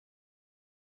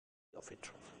of it.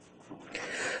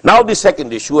 Now the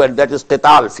second issue, and that is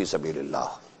qital fi sabilillah.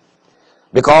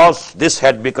 Because this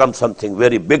had become something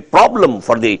very big problem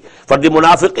for the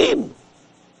munafiqeen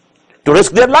to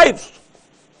risk their lives.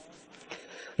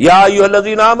 Ya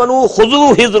ayyuhalladhina amanu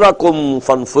khudhu hizrakum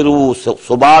fanfiru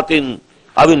subatin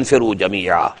aw infiru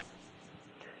jami'a.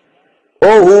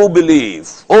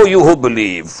 Oh you who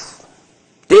believe,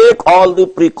 take all the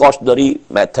precautionary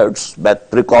methods,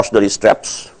 precautionary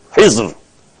steps. Hizr,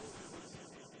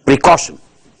 precaution,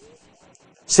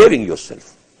 saving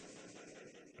yourself.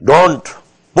 Don't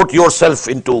put yourself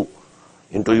into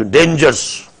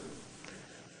dangers.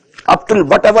 Up till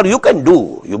whatever you can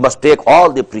do, you must take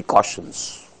all the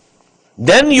precautions.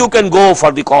 Then you can go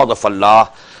for the cause of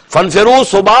Allah. Fanfiru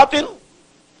subatin,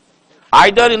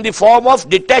 either in the form of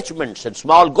detachments and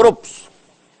small groups,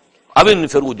 awin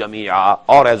firu jami'a,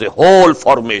 or as a whole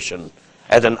formation,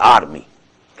 as an army.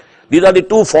 These are the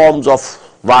two forms of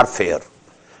warfare.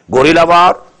 Guerrilla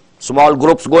war, small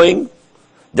groups going,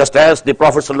 just as the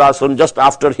Prophet ﷺ, just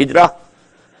after Hijrah,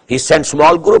 he sent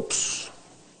small groups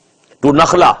to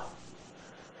Nakhla,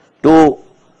 to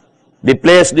the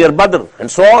place near Badr, and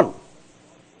so on.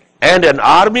 And an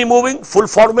army moving, full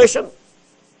formation.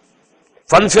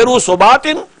 Fanfiru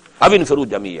subatin, awin firu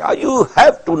jami'a. You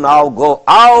have to now go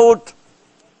out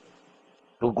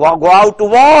to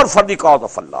war for the cause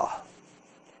of Allah.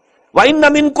 Wa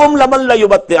inna minkum laman la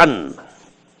yubatti'an.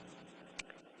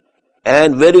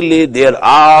 And verily there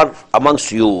are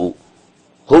amongst you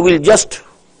who will just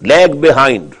lag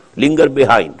behind, linger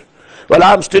behind. Well,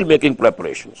 I am still making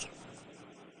preparations.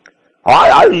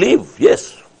 I'll leave,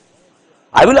 yes.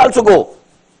 I will also go.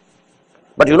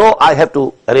 But I have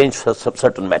to arrange for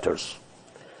certain matters.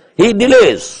 He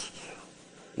delays,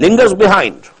 lingers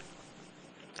behind.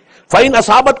 Fain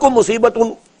asabatkum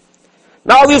musibatun.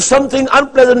 Now if something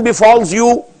unpleasant befalls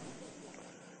you,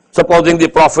 supposing the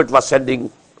Prophet was sending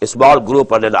a small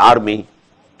group and an army,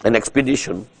 an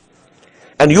expedition,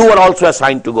 and you were also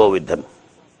assigned to go with them.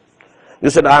 You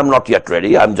said, I am not yet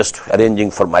ready, I am just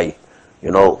arranging for my,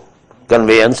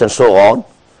 conveyance and so on,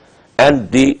 and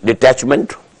the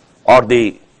detachment or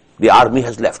the army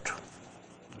has left.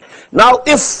 Now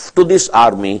if to this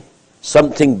army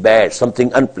something bad,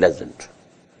 something unpleasant,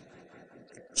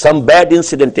 some bad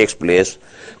incident takes place,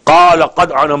 قَالَ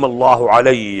قَدْ عَنَمَ اللَّهُ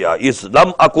عَلَيَّ إِذْ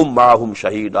لَمْ أَكُمْ مَعَهُمْ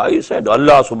شَهِيدًا. He said,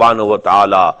 Allah subhanahu wa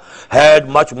ta'ala had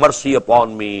much mercy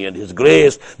upon me and His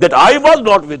grace that I was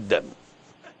not with them.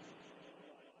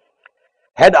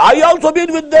 Had I also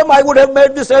been with them, I would have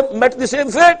met the same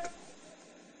fate.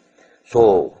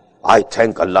 So I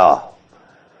thank Allah.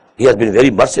 He has been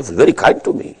very merciful, very kind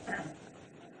to me.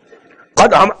 قَدْ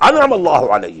عَنَمَ اللَّهُ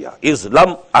عَلَيَّ إِذْ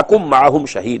لَمْ أَكُمْ مَعَهُمْ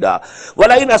شَهِيدًا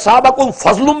وَلَئِنْ أَصَابَكُمْ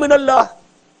فَضْلٌ مِّنَ اللَّهِ.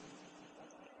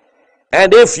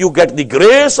 And if you get the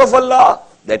grace of Allah,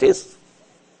 that is,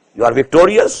 you are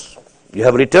victorious, you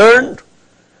have returned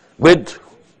with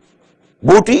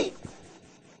booty,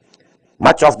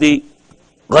 much of the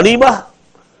ghanimah,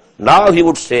 now he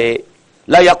would say,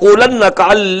 لا يقولن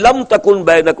كأن لم تكن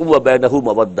بينكم وبينه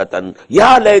مودة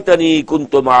يا ليتني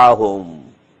كنت معهم.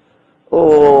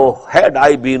 Oh, had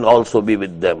I been also be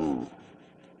with them.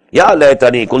 Ya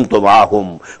laytani kuntu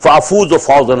ma'ahum fa'afuzu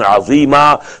fawzan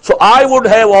azima. So I would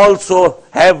have also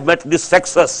have met this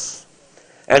success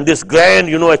and this grand,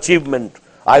 achievement.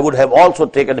 I would have also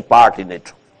taken a part in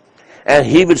it. And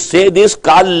he would say this,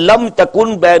 ka'allam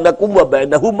takun bainakum wa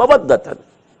bainahu mawaddatan.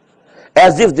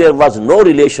 As if there was no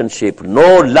relationship,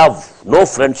 no love, no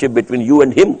friendship between you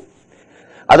and him.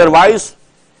 Otherwise,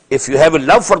 if you have a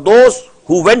love for those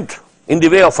who went in the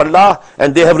way of Allah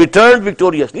and they have returned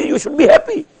victoriously, you should be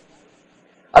happy.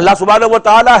 Allah subhanahu wa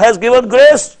ta'ala has given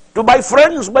grace to my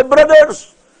friends, my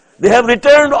brothers. They have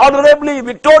returned honorably,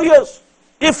 victorious.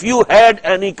 If you had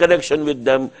any connection with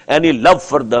them, any love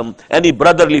for them, any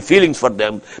brotherly feelings for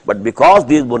them, but because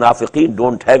these munafiqeen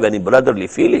don't have any brotherly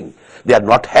feeling, they are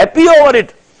not happy over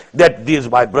it, that these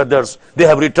my brothers, they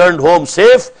have returned home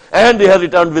safe and they have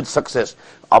returned with success.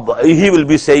 He will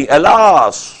be saying,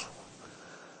 alas,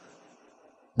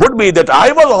 would be that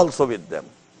I was also with them,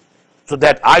 so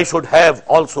that I should have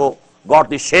also got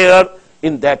the share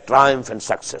in that triumph and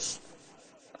success.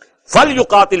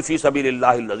 فَلْيُقَاتِلْ فِي سَبِيلِ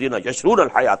اللَّهِ الَّذِينَ يَشْرُونَ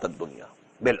الْحَيَاةَ الدُّنْيَا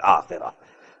بِالْآخِرَةِ.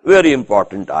 Very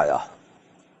important ayah.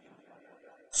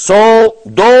 So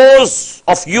those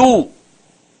of you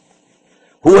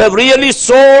who have really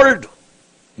sold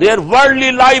their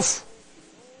worldly life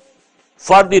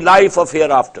for the life of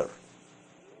hereafter.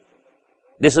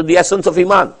 This is the essence of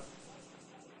Iman.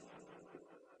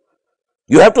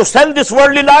 You have to sell this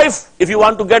worldly life if you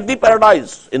want to get the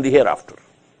paradise in the hereafter.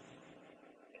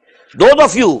 Those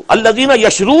of you, الَّذِينَ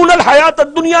يَشْرُونَ الْحَيَاةَ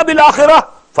الدُّنْيَا بِالْآخِرَةِ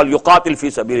فَلْيُقَاتِلْ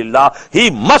فِي سَبِيلِ اللَّهِ. He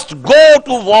must go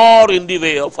to war in the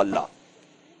way of Allah.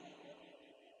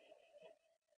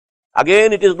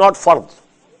 Again, it is not fard.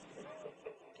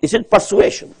 It is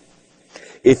persuasion.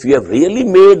 If you have really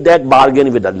made that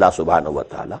bargain with Allah subhanahu wa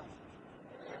ta'ala,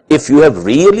 if you have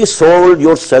really sold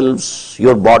yourselves,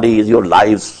 your bodies, your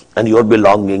lives, and your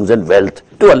belongings and wealth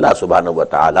to Allah subhanahu wa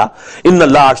ta'ala, inna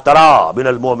Allah ashtara min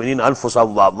al-mu'minin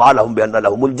anfusahum wa amwalahum bi anna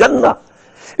lahumul jannah.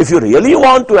 If you really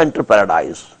want to enter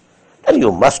paradise, then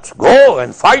you must go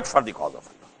and fight for the cause of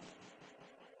Allah.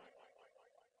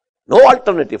 No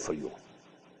alternative for you.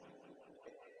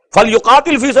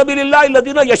 فَلْيُقَاتِلْ فِي سَبِيلِ اللَّهِ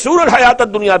الَّذِينَ يَشْرُونَ الْحَيَاةَ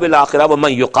الدُّنْيَا بِالْآخِرَةِ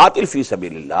وَمَنْ يُقَاتِلْ فِي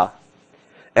سَبِيلِ اللَّهِ.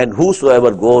 And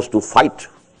whosoever goes to fight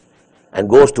and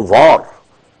goes to war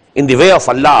in the way of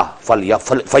Allah,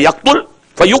 فَيَقْتُلْ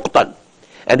فَيُقْتَلْ.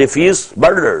 And if he is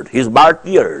murdered, he is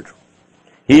martyred,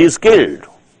 he is killed,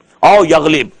 or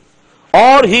يَغْلِبْ,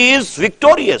 or he is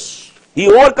victorious,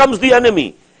 he overcomes the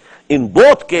enemy. In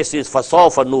both cases,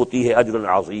 فَسَوْفَ نُؤْتِيهِ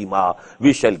أَجْرًا عَظِيمًا.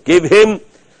 We shall give him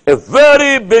a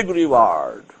very big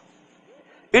reward.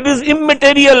 It is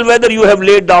immaterial whether you have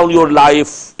laid down your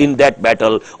life in that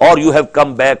battle or you have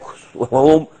come back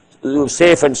home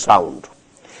safe and sound.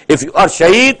 If you are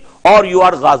shaheed or you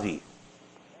are ghazi,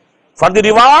 for the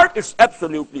reward it's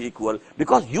absolutely equal,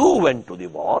 because you went to the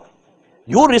war,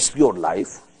 you risked your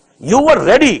life, you were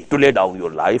ready to lay down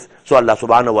your life. So Allah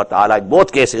subhanahu wa ta'ala in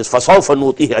both cases, فَسَوْفَ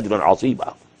نُؤْتِيهِ أَجْرًا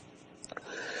عَظِيمًا.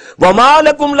 وَمَا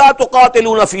لَكُمْ لَا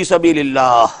تُقَاتِلُونَ فِي سَبِيلِ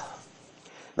اللَّهِ.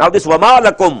 Now this وَمَا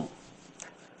لَكُمْ,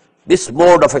 this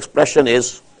mode of expression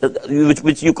is,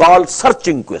 which you call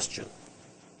searching question.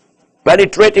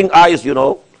 Penetrating eyes, you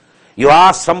know. You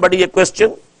ask somebody a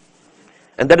question,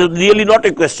 and that is really not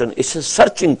a question, it's a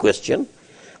searching question.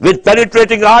 With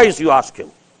penetrating eyes you ask him.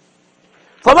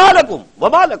 فَمَا لَكُمْ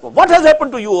وَمَا لَكُمْ. What has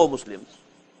happened to you, O Muslims?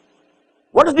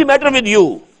 What is the matter with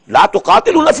you? لَا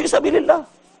تُقَاتِلُونَ فِي سَبِيلِ اللَّهِ.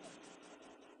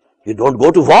 You don't go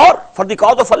to war for the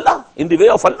cause of Allah, in the way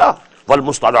of Allah.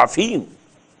 وَالْمُسْتَضْعَفِينَ.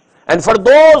 And for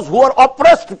those who are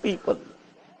oppressed people.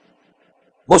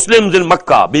 Muslims in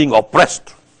Makkah being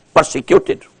oppressed,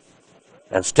 persecuted.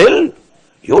 And still,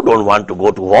 you don't want to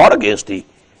go to war against the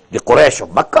Quraysh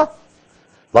of Makkah.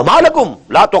 وَمَا لَكُمْ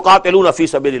لَا تُقَاتِلُونَ فِي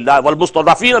سَبِيلِ اللَّهِ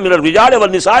وَالْمُسْتَضْعَفِينَ مِنَ الرِّجَالِ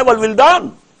وَالنِّسَاءِ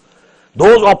وَالْوِلْدَانِ.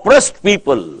 Those oppressed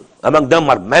people, among them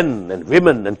are men and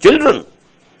women and children.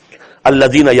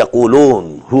 الَّذِينَ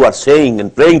يَقُولُونَ, who are saying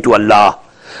and praying to Allah,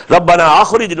 رَبَّنَا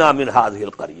أَخْرِجْنَا مِنْ هَذِهِ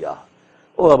الْقَرْيَةِ.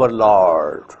 Oh our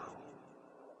Lord,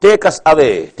 take us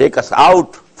away, take us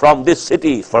out from this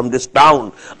city, from this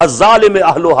town, الظَّالِمِ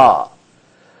أَهْلُهَا,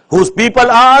 whose people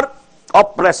are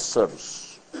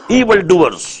oppressors,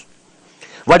 evildoers.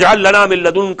 وَاجْعَلْ لَنَا مِن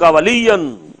لَّدُنْكَ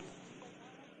وَلِيًّا.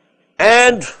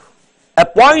 And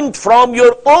appoint from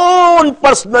your own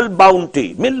personal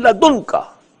bounty, مِن لَّدُنْكَ,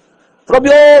 from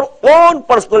your own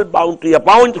personal bounty,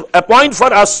 appoint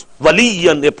for us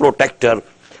waliyan, a protector.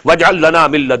 وَاجْعَلْ لَنَا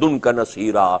مِن لَّدُنْكَ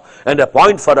نَصِيرًا. And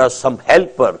appoint for us some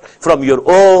helper from your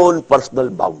own personal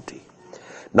bounty.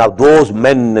 Now those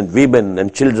men and women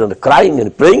and children are crying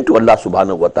and praying to Allah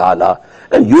subhanahu wa ta'ala,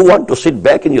 and you want to sit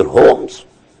back in your homes.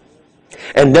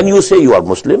 And then you say you are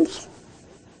Muslims,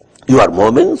 you are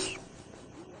Mu'mins.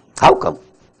 How come?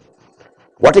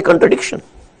 What a contradiction.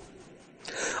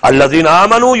 الَّذِينَ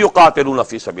آمَنُوا يُقَاتِلُونَ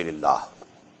فِي سَبِيلِ اللَّهِ.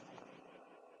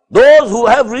 Those who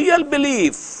have real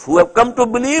belief, who have come to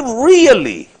believe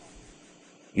really,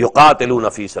 يُقَاتِلُونَ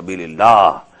فِي سَبِيلِ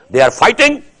اللَّهِ. They are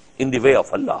fighting in the way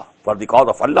of Allah, for the cause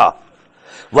of Allah.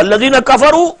 وَالَّذِينَ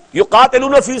كَفَرُوا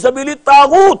يُقَاتِلُونَ فِي سَبِيلِ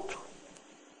الطَّاغُوتِ.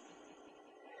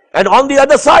 And on the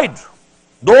other side,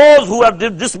 those who have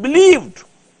disbelieved,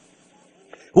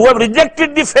 who have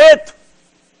rejected the faith,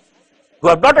 who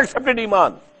have not accepted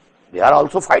Iman, they are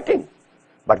also fighting.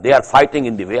 But they are fighting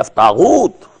in the way of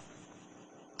Taghut.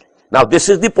 Now this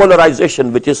is the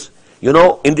polarization which is,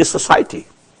 in this society.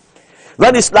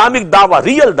 When Islamic dawah,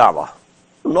 real dawah,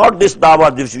 not this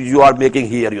dawah which you are making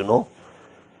here, the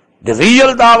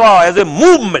real dawah as a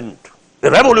movement, a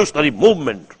revolutionary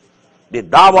movement. The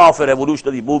dawah of a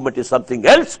revolutionary movement is something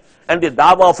else, and the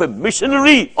dawah of a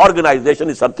missionary organization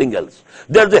is something else.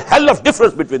 There's a hell of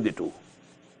difference between the two.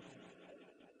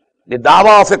 The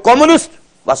dawah of a communist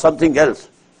was something else,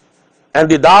 and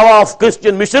the dawah of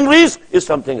Christian missionaries is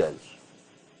something else.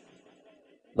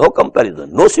 No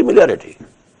comparison, no similarity.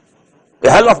 A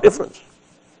hell of difference.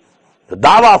 The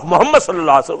dawah of Muhammad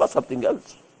sallallahu alaihi wasallam was something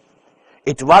else.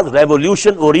 It was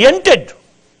revolution oriented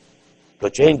to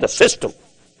change the system,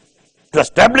 to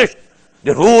establish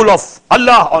the rule of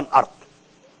Allah on earth.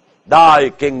 Thy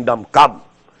kingdom come,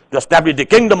 to establish the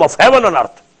kingdom of heaven on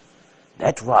earth.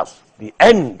 That was the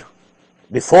end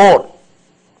before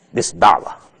this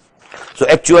da'wah. So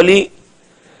actually,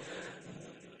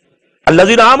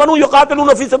 الَّذِينَ آمَنُوا يُقَاتِلُونَ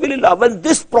فِي سَبِيلِ اللَّهِ. When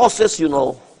this process,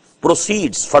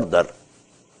 proceeds further,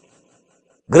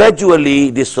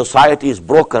 gradually this society is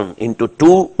broken into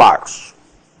two parts.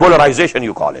 Polarization,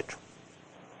 you call it.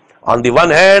 On the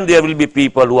one hand, there will be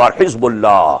people who are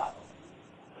Hizbullah.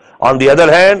 On the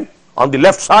other hand, on the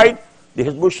left side, the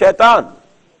Hizbul Shaitan.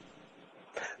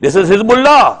 This is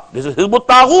Hizbullah. This is Hizbul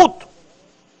Taghut.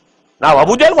 Now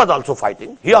Abu Jahl was also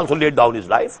fighting. He also laid down his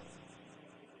life.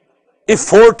 If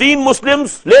 14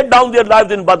 Muslims laid down their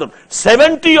lives in Badr,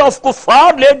 70 of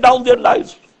Kuffar laid down their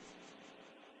lives.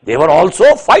 They were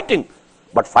also fighting,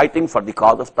 but fighting for the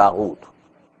cause of Taghut.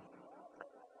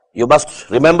 You must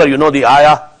remember, the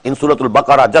ayah in Surah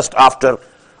Al-Baqarah just after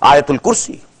Ayatul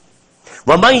Kursi.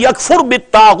 وَمَنْ يَكْفُرْ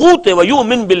بِالطَّاغُوتِ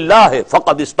وَيُؤْمِنْ بِاللَّهِ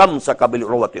فَقَدْ اسْتَمْسَكَ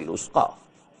بِالْعُرْوَةِ الْوُثْقَى.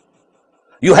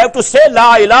 You have to say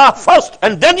La ilaha first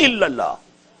and then illallah.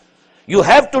 You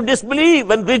have to disbelieve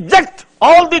and reject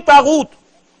all the taghut,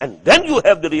 and then you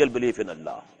have the real belief in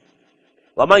Allah.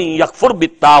 وَمَنْ يَكْفُرْ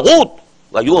بِالطَّاغُوتِ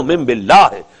وَيُؤْمِنْ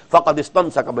بِاللَّهِ فَقَدْ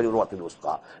اسْتَمْسَكَ بِالْعُرْوَةِ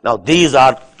الْوُثْقَى. Now these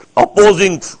are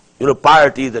opposing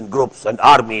parties and groups and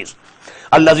armies.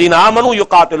 الَّذِينَ آمَنُوا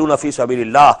يُقَاتِلُونَ فِي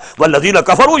سَبِيلِ اللَّهِ وَالَّذِينَ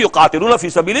كَفَرُوا يُقَاتِلُونَ فِي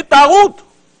سَبِيلِ الطَّاغُوتِ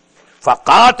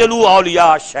فَقَاتِلُوا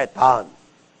أَوْلِيَاءَ الشَّيْطَانِ.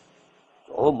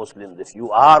 Oh Muslims, if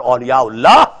you are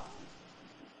awliyaullah,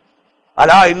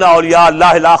 أَلَا إِنَّ أَوْلِيَاءَ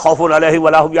اللَّهِ لَا خَوْفٌ عَلَيْهِمْ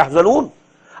وَلَا هُمْ يَحْزَنُونَ.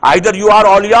 Either you are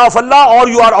awliya of Allah or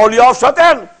you are awliya of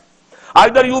Shaitan.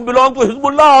 Either you belong to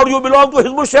Hizbullah or you belong to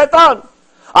Hizbul Shaitan.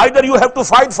 Either you have to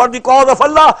fight for the cause of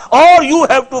Allah or you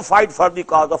have to fight for the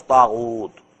cause of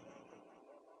Taghut.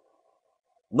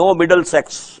 No middle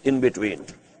sex in between.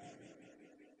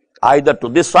 Either to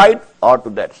this side or to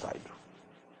that side.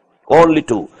 Only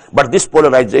two. But this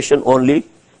polarization only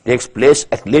takes place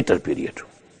at later period.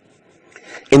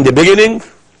 In the beginning,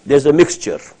 there's a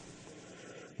mixture.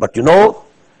 But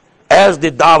as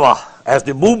the dawah, as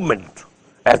the movement,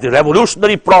 as the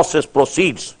revolutionary process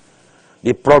proceeds,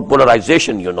 the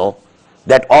polarization,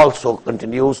 that also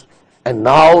continues. And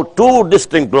now two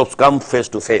distinct groups come face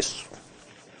to face.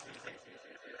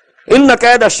 Inna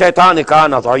kaida shaitani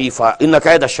kana dha'ifa. Inna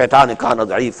kaida shaitani kana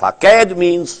dha'ifa. Kaid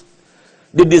means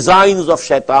the designs of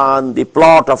shaitan, the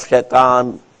plot of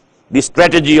shaitan, the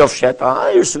strategy of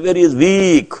shaitan. It's very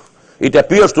weak. It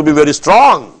appears to be very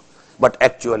strong. But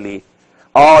actually,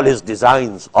 all his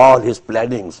designs, all his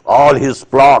plannings, all his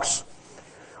plots,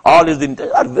 all his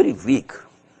intents are very weak.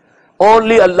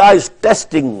 Only Allah is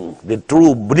testing the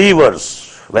true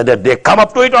believers, whether they come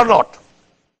up to it or not.